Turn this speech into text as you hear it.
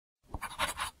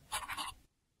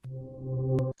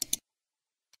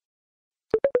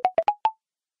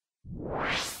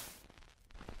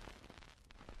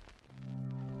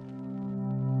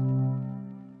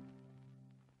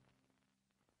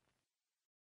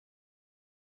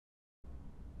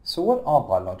So what are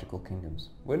biological kingdoms?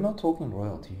 We're not talking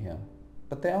royalty here,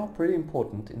 but they are pretty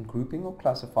important in grouping or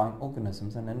classifying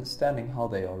organisms and understanding how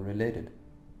they are related.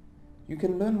 You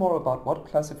can learn more about what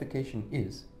classification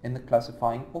is in the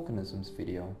Classifying Organisms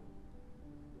video.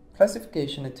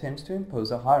 Classification attempts to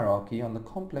impose a hierarchy on the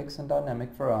complex and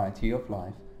dynamic variety of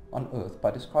life on Earth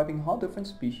by describing how different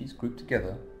species group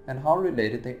together and how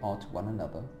related they are to one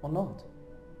another or not.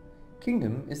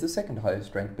 Kingdom is the second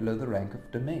highest rank below the rank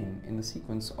of domain in the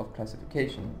sequence of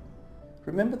classification.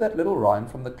 Remember that little rhyme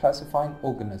from the Classifying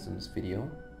Organisms video?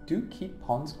 Do keep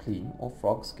ponds clean or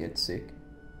frogs get sick?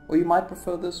 Or you might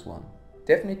prefer this one.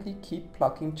 Definitely keep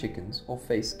plucking chickens or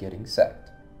face getting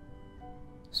sacked.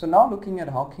 So now looking at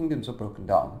how kingdoms are broken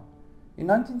down. In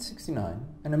 1969,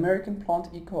 an American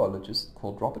plant ecologist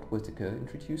called Robert Whittaker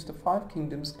introduced a 5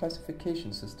 kingdoms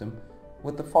classification system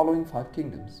with the following 5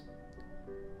 kingdoms: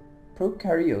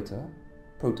 Prokaryota,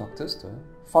 protoctists,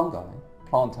 fungi,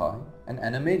 plantae, and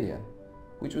animalia,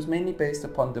 which was mainly based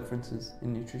upon differences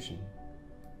in nutrition.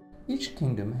 Each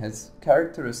kingdom has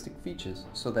characteristic features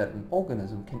so that an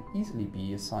organism can easily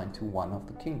be assigned to one of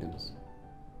the kingdoms.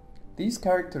 These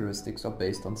characteristics are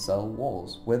based on cell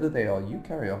walls, whether they are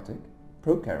eukaryotic,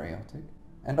 prokaryotic,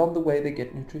 and on the way they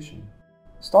get nutrition.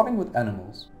 Starting with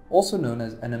animals, also known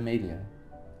as animalia.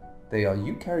 They are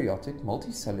eukaryotic,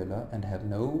 multicellular, and have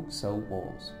no cell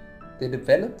walls. They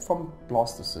develop from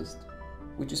Blastocyst,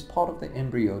 which is part of the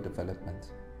embryo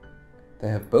development. They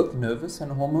have both nervous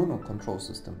and hormonal control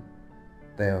system.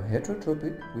 They are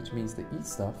heterotrophic, which means they eat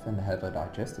stuff and have a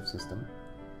digestive system.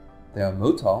 They are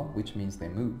motile, which means they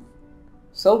move.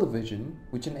 Cell division,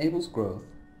 which enables growth.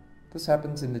 This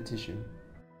happens in the tissue.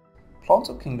 Plants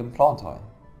or kingdom Plantae.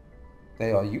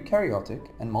 They are eukaryotic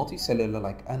and multicellular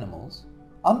like animals.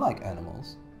 Unlike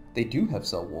animals, they do have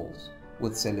cell walls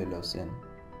with cellulose in.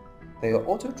 They are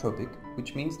autotrophic,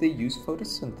 which means they use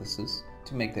photosynthesis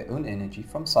to make their own energy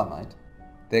from sunlight.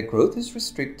 Their growth is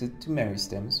restricted to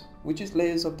meristems, which is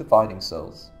layers of dividing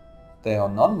cells. They are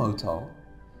non-motile,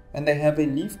 and they have a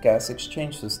leaf gas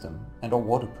exchange system and are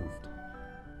waterproofed.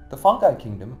 The fungi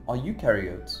kingdom are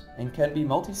eukaryotes and can be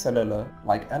multicellular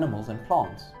like animals and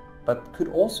plants, but could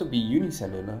also be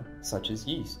unicellular such as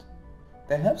yeast.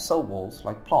 They have cell walls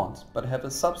like plants but have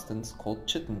a substance called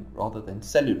chitin rather than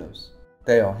cellulose.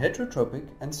 They are heterotrophic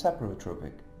and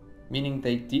saprotrophic, meaning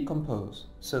they decompose,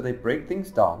 so they break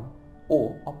things down,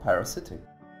 or are parasitic.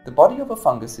 The body of a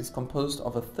fungus is composed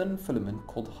of a thin filament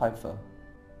called hypha.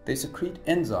 They secrete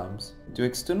enzymes, do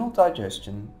external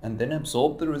digestion, and then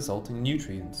absorb the resulting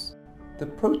nutrients. The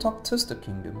protoctist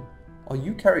kingdom are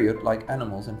eukaryote like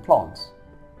animals and plants.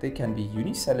 They can be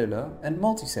unicellular and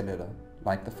multicellular,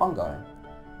 like the fungi.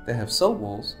 They have cell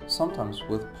walls, sometimes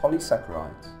with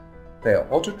polysaccharides. They are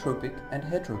autotrophic and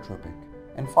heterotrophic.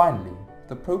 And finally,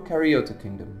 the prokaryote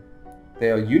kingdom.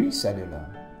 They are unicellular.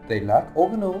 They lack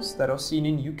organelles that are seen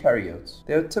in eukaryotes.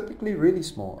 They are typically really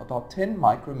small, about 10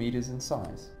 micrometers in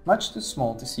size, much too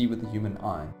small to see with the human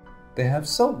eye. They have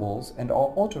cell walls and are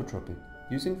autotrophic,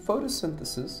 using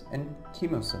photosynthesis and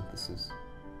chemosynthesis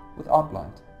without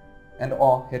light, and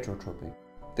are heterotrophic.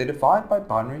 They divide by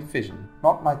binary fission,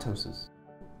 not mitosis.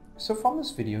 So from this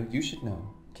video, you should know,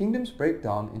 kingdoms break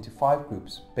down into 5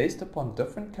 groups based upon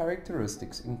different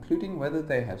characteristics, including whether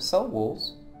they have cell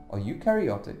walls, are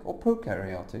eukaryotic or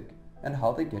prokaryotic, and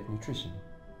how they get nutrition.